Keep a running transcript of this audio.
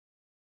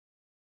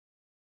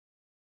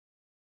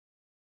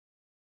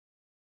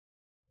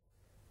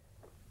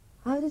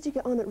How did you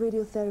get on at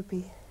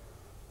radiotherapy?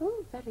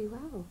 Oh, very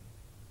well.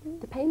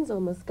 The pain's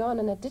almost gone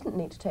and I didn't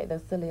need to take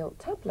those silly old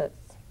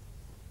tablets.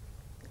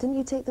 Didn't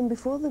you take them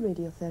before the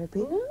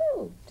radiotherapy?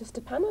 No, just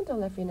a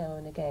Panadol every now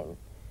and again.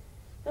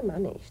 I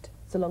managed,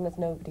 so long as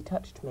nobody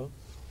touched me.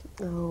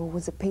 Oh,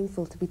 was it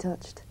painful to be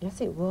touched?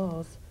 Yes, it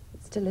was.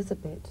 It still is a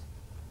bit.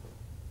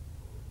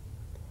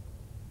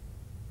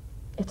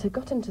 It had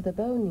got into the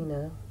bone, you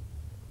know.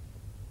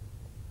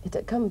 It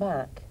had come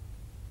back.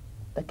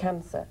 The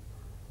cancer.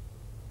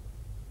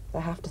 I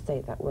have to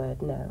say that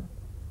word now.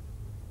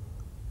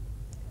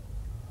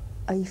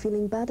 Are you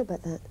feeling bad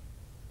about that?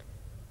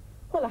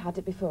 Well, I had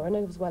it before and I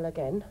was well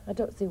again. I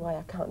don't see why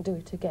I can't do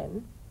it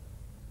again.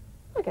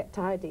 I get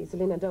tired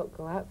easily and I don't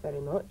go out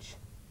very much.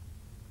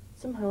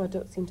 Somehow I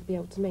don't seem to be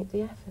able to make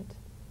the effort.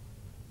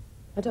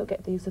 I don't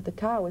get the use of the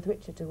car with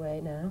Richard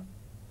away now.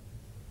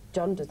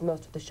 John does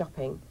most of the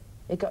shopping.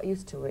 He got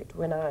used to it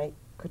when I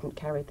couldn't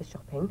carry the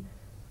shopping.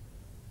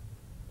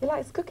 He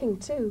likes cooking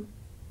too.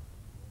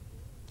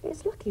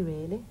 It's lucky,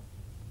 really.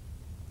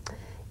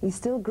 He's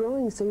still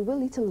growing, so he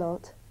will eat a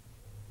lot.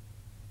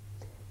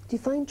 Do you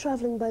find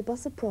travelling by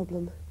bus a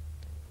problem?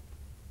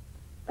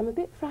 I'm a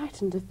bit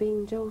frightened of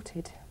being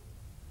jolted.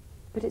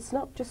 But it's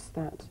not just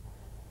that.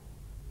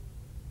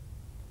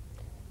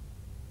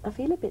 I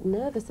feel a bit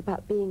nervous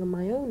about being on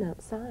my own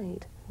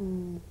outside.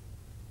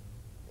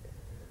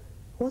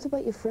 What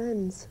about your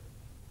friends?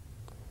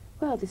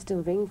 Well, they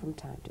still ring from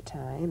time to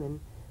time and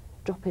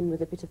drop in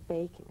with a bit of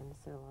baking and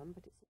so on,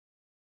 but it's...